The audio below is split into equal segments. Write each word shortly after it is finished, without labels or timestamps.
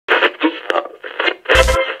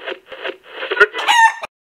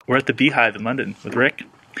We're at the Beehive in London with Rik,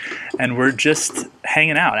 and we're just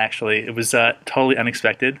hanging out, actually. It was totally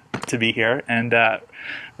unexpected to be here, and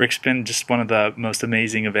Rik's been just one of the most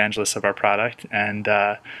amazing evangelists of our product, and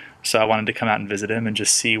so I wanted to come out and visit him and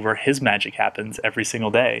just see where his magic happens every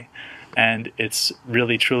single day. And it's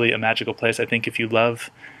really, truly a magical place. I think if you love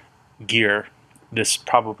gear, this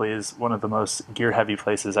probably is one of the most gear-heavy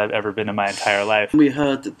places I've ever been in my entire life. We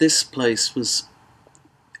heard that this place was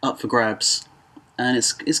up for grabs, and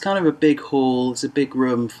it's kind of a big hall. It's a big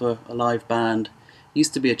room for a live band. It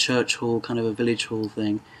used to be a church hall, kind of a village hall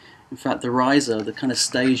thing. In fact, the riser, the kind of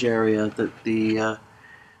stage area that the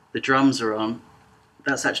drums are on,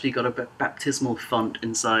 that's actually got a baptismal font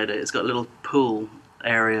inside it. It's got a little pool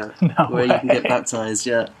area where you can get baptized.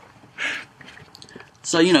 Yeah.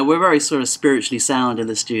 So, you know, we're very sort of spiritually sound in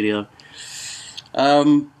the studio.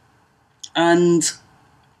 And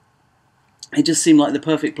it just seemed like the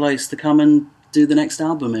perfect place to come and do the next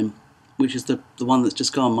album in, which is the one that's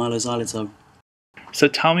just gone, Milo Xylitone. So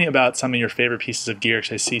tell me about some of your favorite pieces of gear,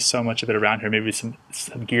 because I see so much of it around here. Maybe some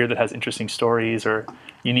gear that has interesting stories or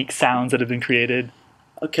unique sounds that have been created.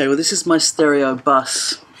 Okay, well, this is my stereo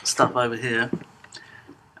bus stuff over here.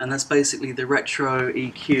 And that's basically the retro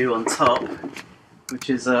EQ on top, which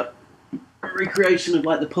is a recreation of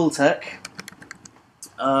like the Pultec.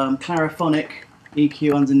 Clariphonic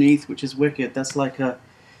EQ underneath, which is wicked. That's like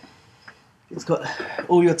it's got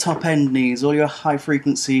all your top end needs, all your high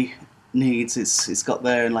frequency needs. It's got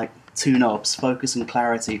there in like two knobs, focus and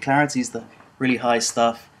clarity. Clarity is the really high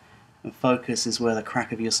stuff, and focus is where the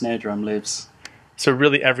crack of your snare drum lives. So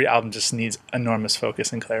really every album just needs enormous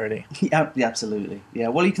focus and clarity. Yeah, absolutely. Yeah,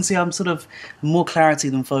 well, you can see I'm sort of more clarity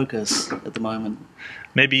than focus at the moment.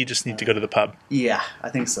 Maybe you just need to go to the pub. Yeah, I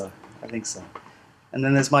think so. And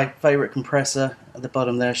then there's my favourite compressor at the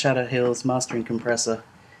bottom there, Shadow Hills mastering compressor.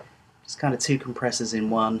 Just kind of two compressors in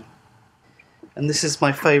one. And this is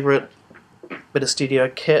my favourite bit of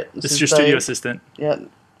studio kit. This is your studio assistant. Yeah,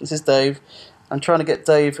 this is Dave. I'm trying to get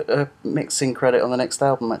Dave a mixing credit on the next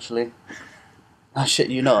album, actually. I shit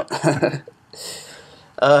you not.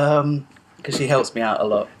 Because she helps me out a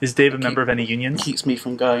lot. Is Dave a member of any unions? Keeps me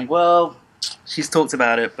from going. Well, she's talked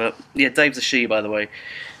about it, but yeah, Dave's a she, by the way.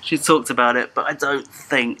 She's talked about it, but I don't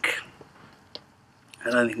think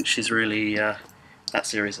she's really that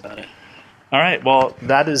serious about it. All right, well,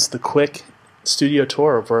 that is the quick studio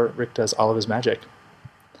tour of where Rik does all of his magic.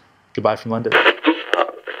 Goodbye from London.